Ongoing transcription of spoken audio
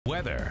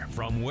Weather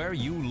from where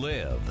you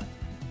live.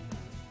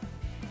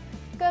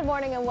 Good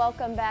morning and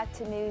welcome back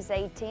to News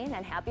 18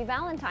 and happy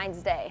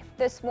Valentine's Day.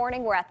 This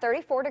morning we're at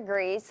 34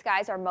 degrees.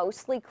 Skies are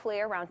mostly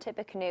clear around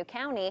Tippecanoe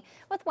County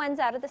with winds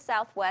out of the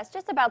southwest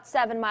just about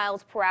 7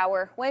 miles per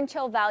hour. Wind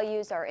chill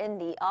values are in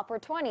the upper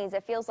 20s.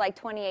 It feels like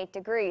 28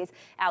 degrees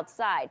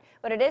outside,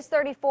 but it is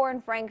 34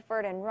 in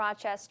Frankfort and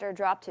Rochester,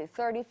 dropped to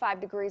 35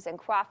 degrees in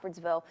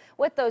Crawfordsville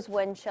with those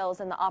wind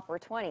chills in the upper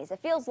 20s. It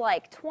feels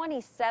like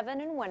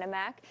 27 in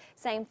Winnemac.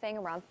 Same thing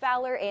around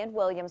Fowler and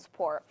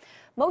Williamsport.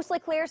 Mostly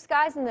clear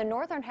skies in the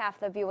northern half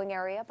of the viewing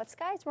area, but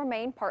skies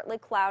remain partly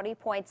cloudy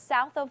points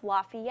south of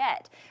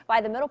Lafayette.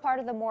 By the middle part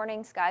of the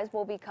morning, skies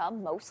will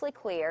become mostly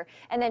clear,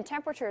 and then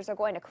temperatures are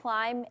going to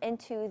climb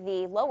into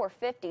the lower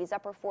 50s,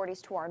 upper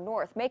 40s to our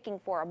north, making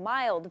for a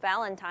mild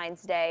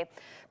Valentine's Day.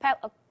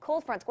 A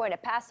cold front's going to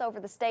pass over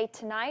the state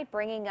tonight,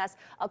 bringing us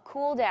a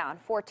cool down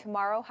for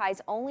tomorrow.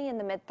 Highs only in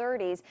the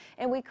mid-30s,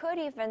 and we could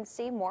even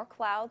see more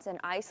clouds and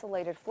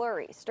isolated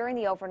flurries during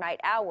the overnight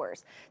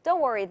hours.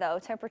 Don't worry, though.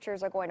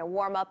 Temperatures are going to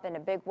warm up in a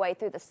big way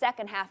through the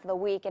second half of the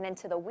week and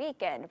into the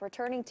weekend,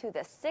 returning to the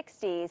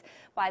 60s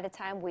by the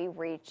time we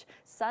reach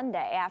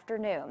Sunday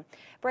afternoon.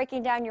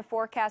 Breaking down your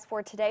forecast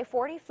for today,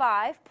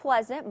 45,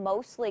 pleasant,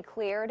 mostly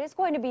clear. It is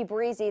going to be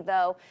breezy,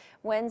 though.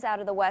 Winds out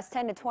of the west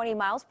 10 to 20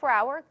 miles per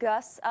hour,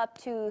 gusts up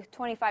to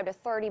 25 to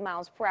 30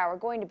 miles per hour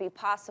going to be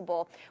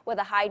possible with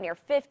a high near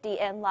 50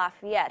 in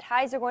Lafayette.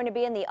 Highs are going to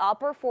be in the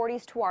upper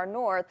 40s to our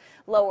north,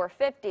 lower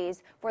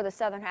 50s for the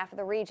southern half of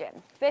the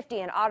region. 50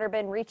 in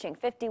Otterburn, reaching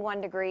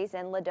 51 degrees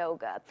in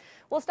Ladoga.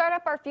 We'll start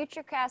up our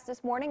futurecast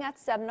this morning at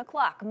 7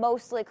 o'clock.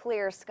 Mostly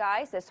clear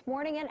skies this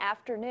morning and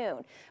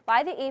afternoon.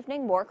 By the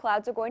evening, more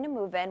clouds are going to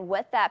move in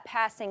with that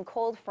passing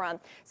cold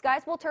front.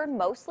 Skies will turn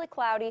mostly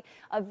cloudy,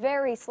 a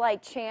very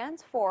slight chance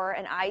for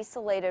an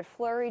isolated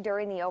flurry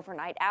during the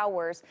overnight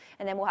hours,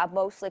 and then we'll have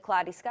mostly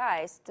cloudy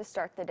skies to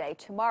start the day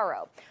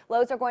tomorrow.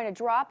 Lows are going to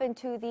drop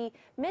into the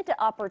mid to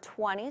upper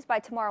 20s by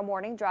tomorrow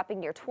morning,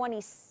 dropping near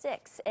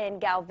 26 in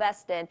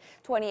Galveston,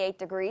 28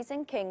 degrees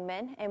in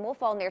Kingman, and we'll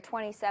fall near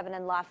 27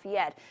 in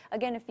Lafayette.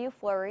 Again, a few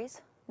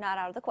flurries not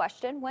out of the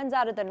question. Winds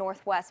out of the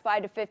northwest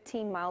 5 to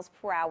 15 miles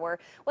per hour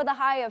with a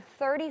high of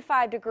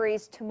 35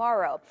 degrees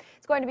tomorrow.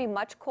 It's going to be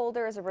much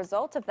colder as a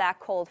result of that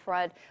cold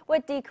front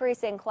with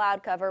decreasing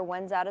cloud cover.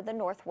 Winds out of the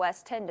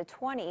northwest 10 to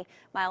 20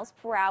 miles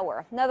per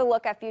hour. Another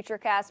look at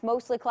futurecast.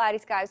 Mostly cloudy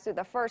skies through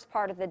the first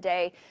part of the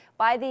day.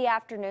 By the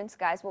afternoon,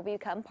 skies will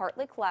become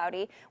partly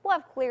cloudy. We'll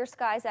have clear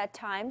skies at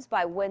times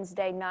by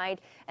Wednesday night,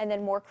 and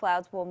then more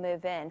clouds will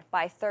move in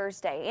by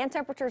Thursday. And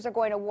temperatures are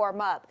going to warm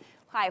up.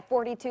 High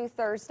 42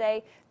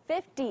 Thursday,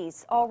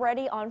 50s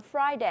already on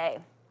Friday.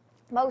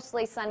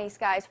 Mostly sunny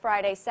skies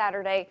Friday,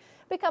 Saturday,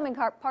 becoming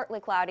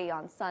partly cloudy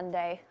on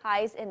Sunday.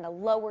 Highs in the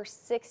lower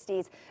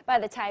 60s by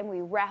the time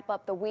we wrap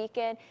up the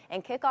weekend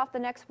and kick off the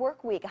next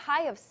work week. A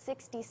high of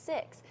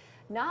 66.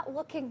 Not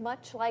looking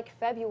much like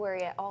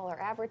February at all. Our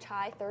average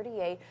high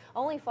 38,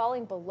 only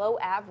falling below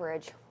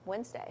average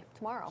Wednesday,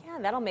 tomorrow. Yeah,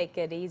 that'll make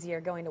it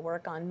easier going to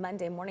work on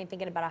Monday morning,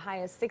 thinking about a high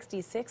of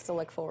 66 to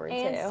look forward to.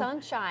 And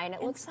sunshine.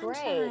 It looks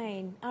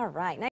great. All right.